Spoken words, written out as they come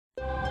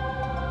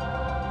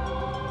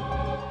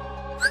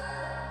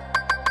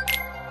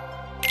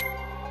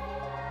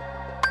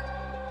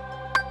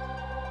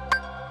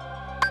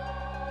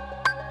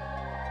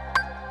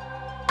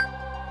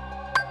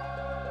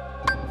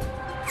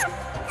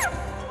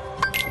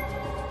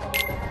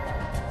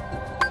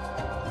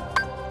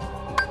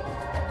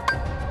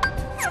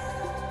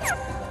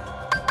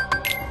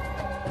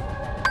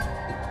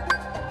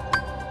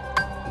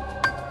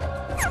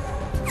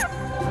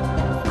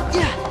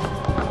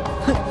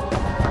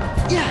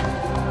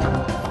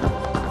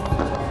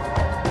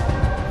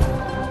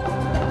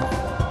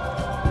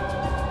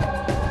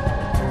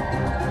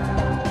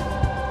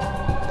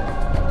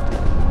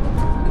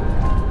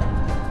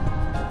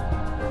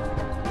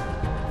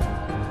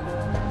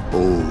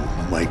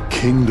Oh, my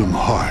kingdom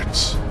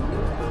hearts.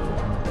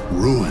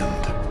 Ruined.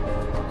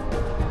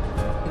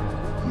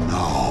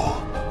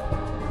 Now,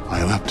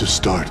 I'll have to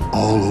start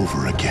all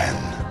over again.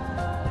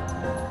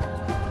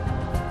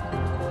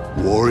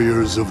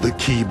 Warriors of the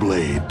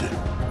Keyblade,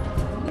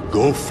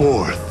 go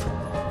forth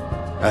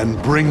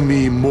and bring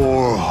me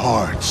more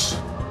hearts.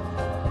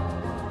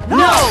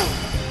 No!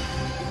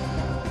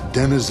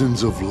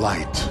 Denizens of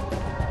light,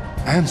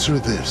 answer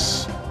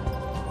this.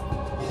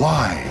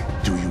 Why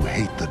do you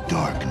hate the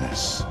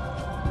darkness?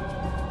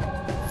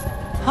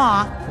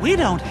 Huh? We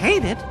don't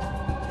hate it.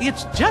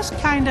 It's just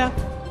kinda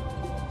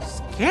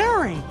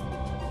scary.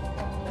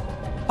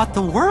 But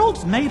the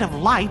world's made of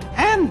light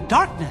and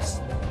darkness.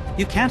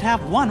 You can't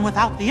have one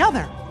without the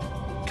other,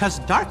 'cause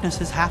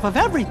darkness is half of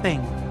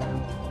everything.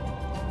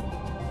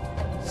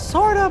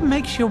 Sorta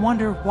makes you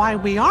wonder why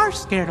we are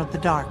scared of the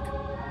dark.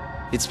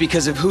 It's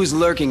because of who's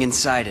lurking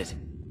inside it.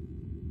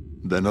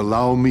 Then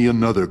allow me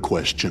another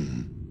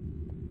question.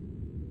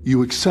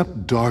 You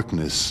accept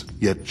darkness,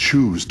 yet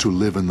choose to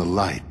live in the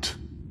light.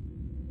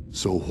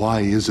 So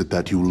why is it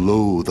that you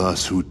loathe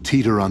us who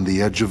teeter on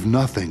the edge of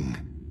nothing?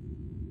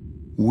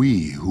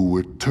 We who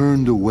were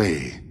turned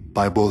away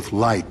by both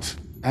light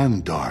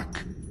and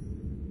dark,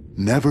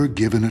 never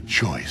given a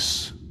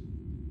choice.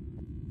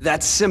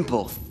 That's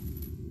simple.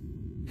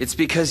 It's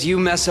because you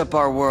mess up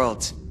our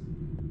world.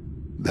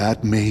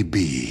 That may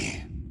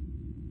be.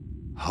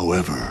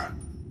 However,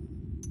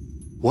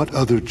 what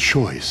other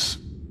choice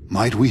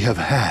might we have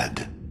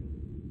had?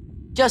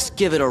 Just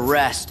give it a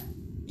rest.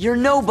 You're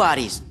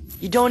nobodies.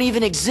 You don't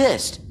even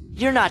exist.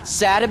 You're not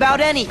sad about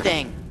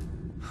anything.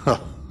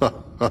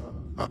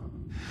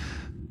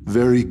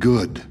 Very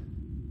good.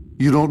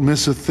 You don't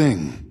miss a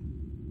thing.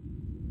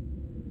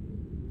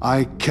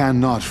 I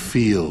cannot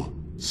feel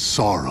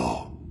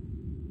sorrow.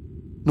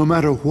 No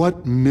matter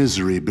what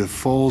misery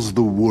befalls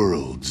the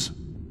worlds,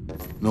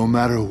 no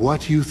matter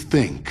what you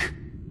think,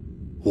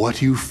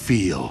 what you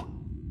feel,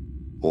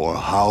 or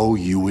how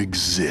you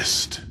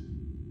exist.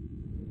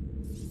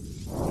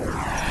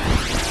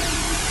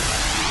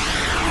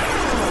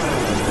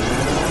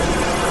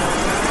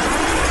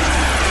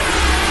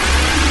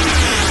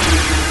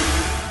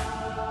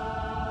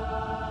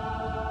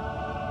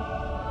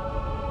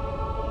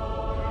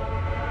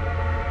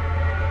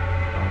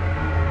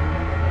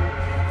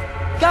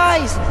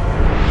 Guys!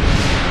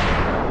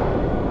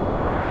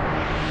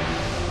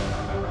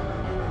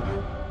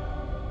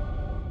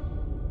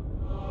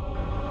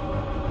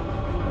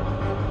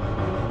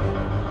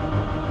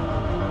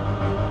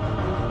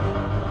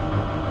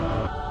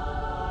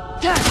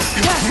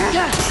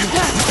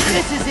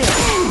 This is it!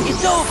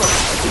 It's over!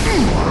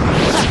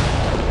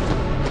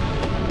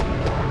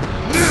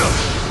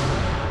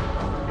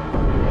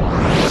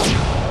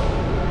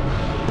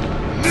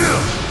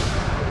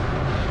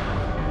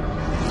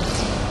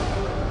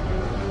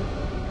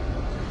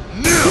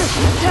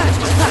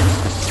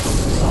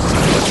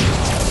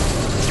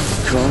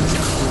 Come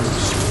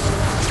close.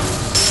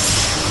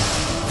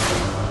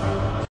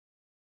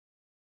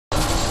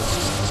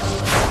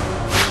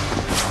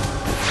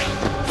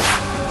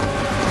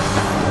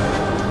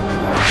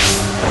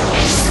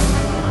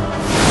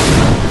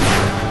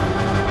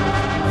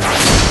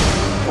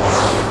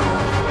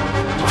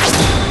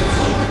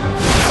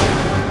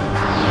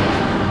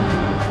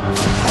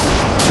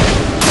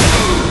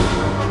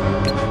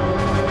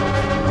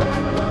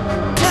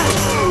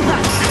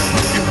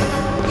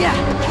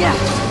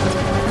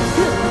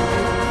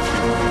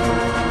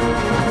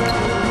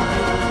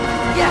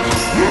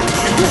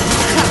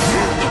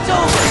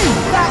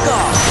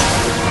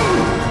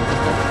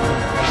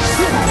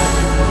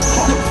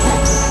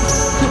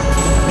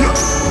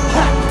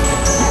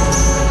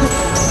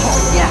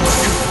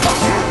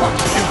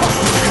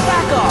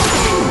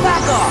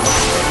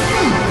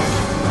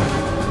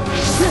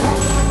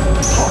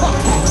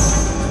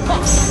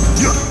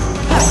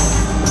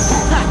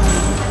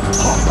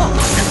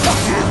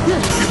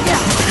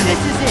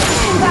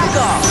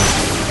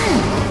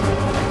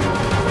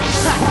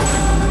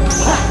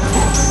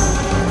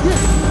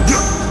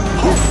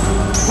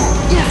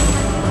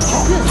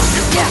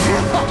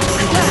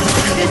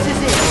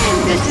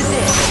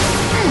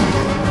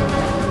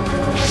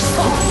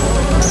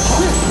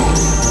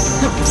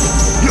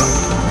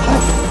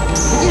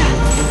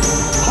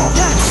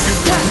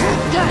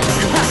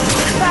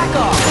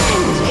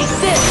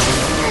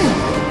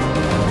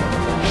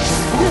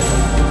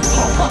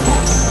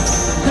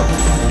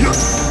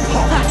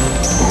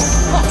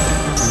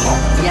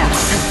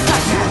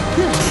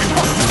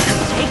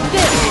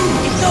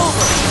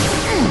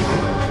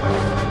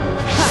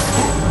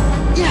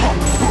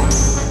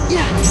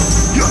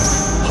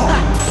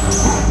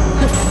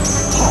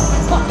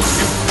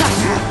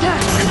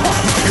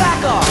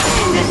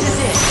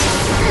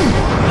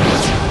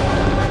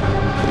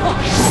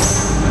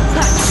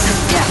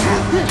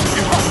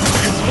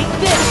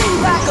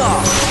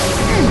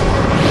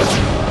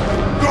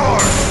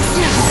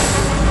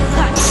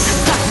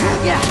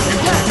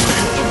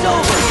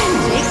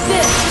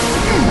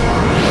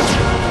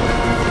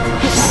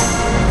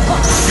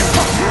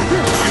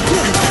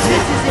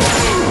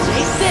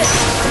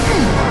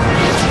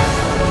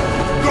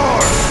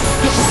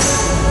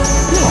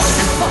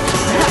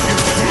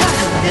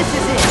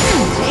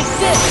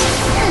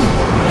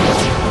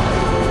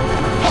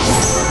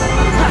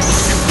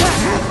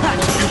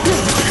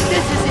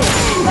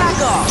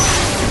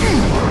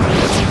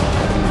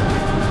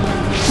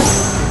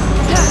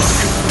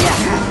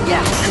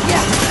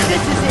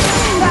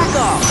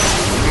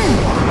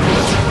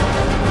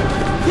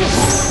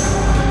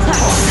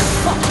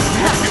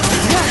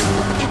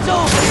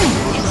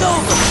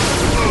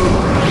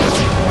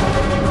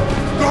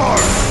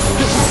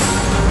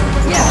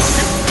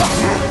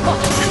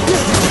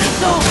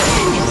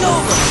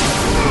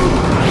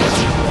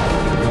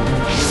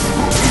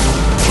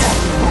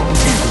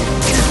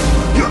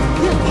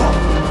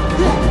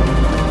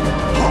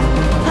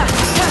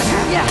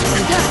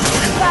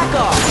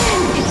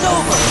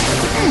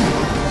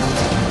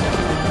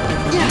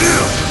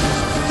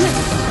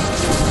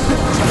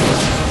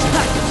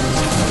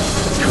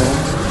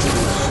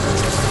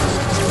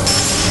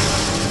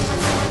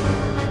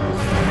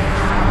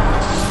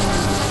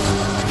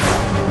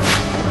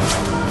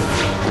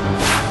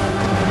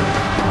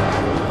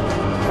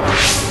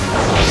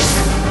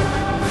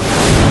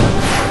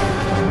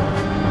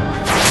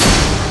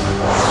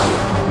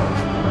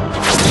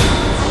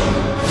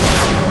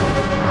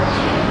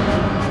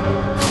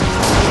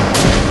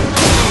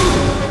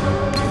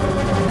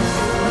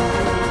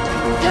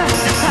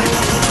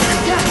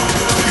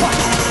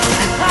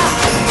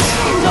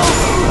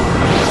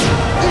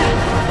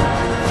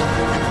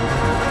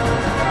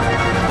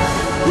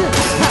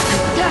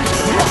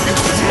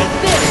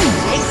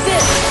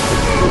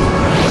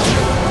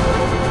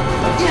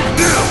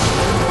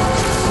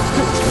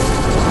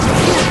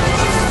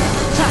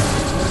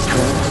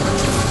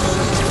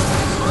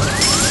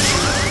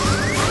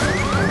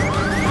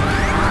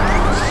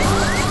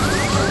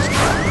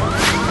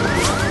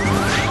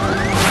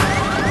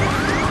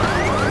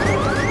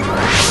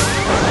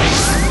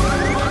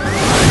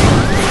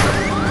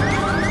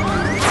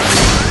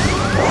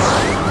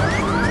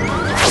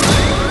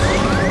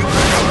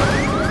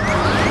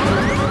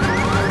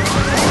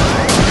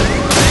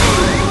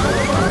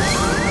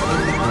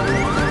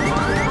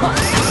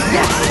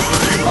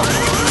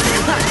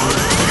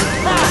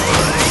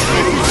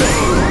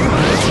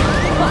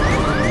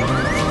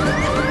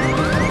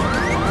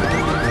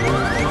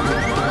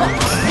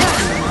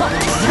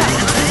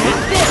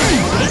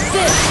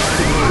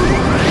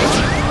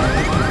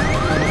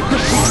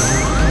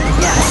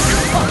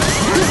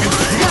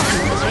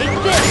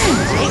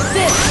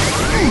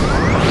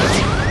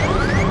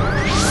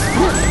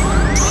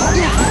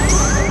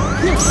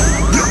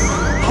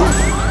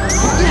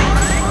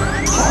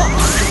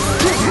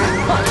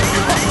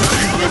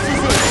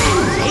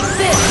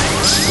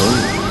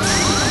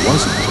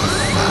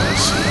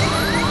 fallacy.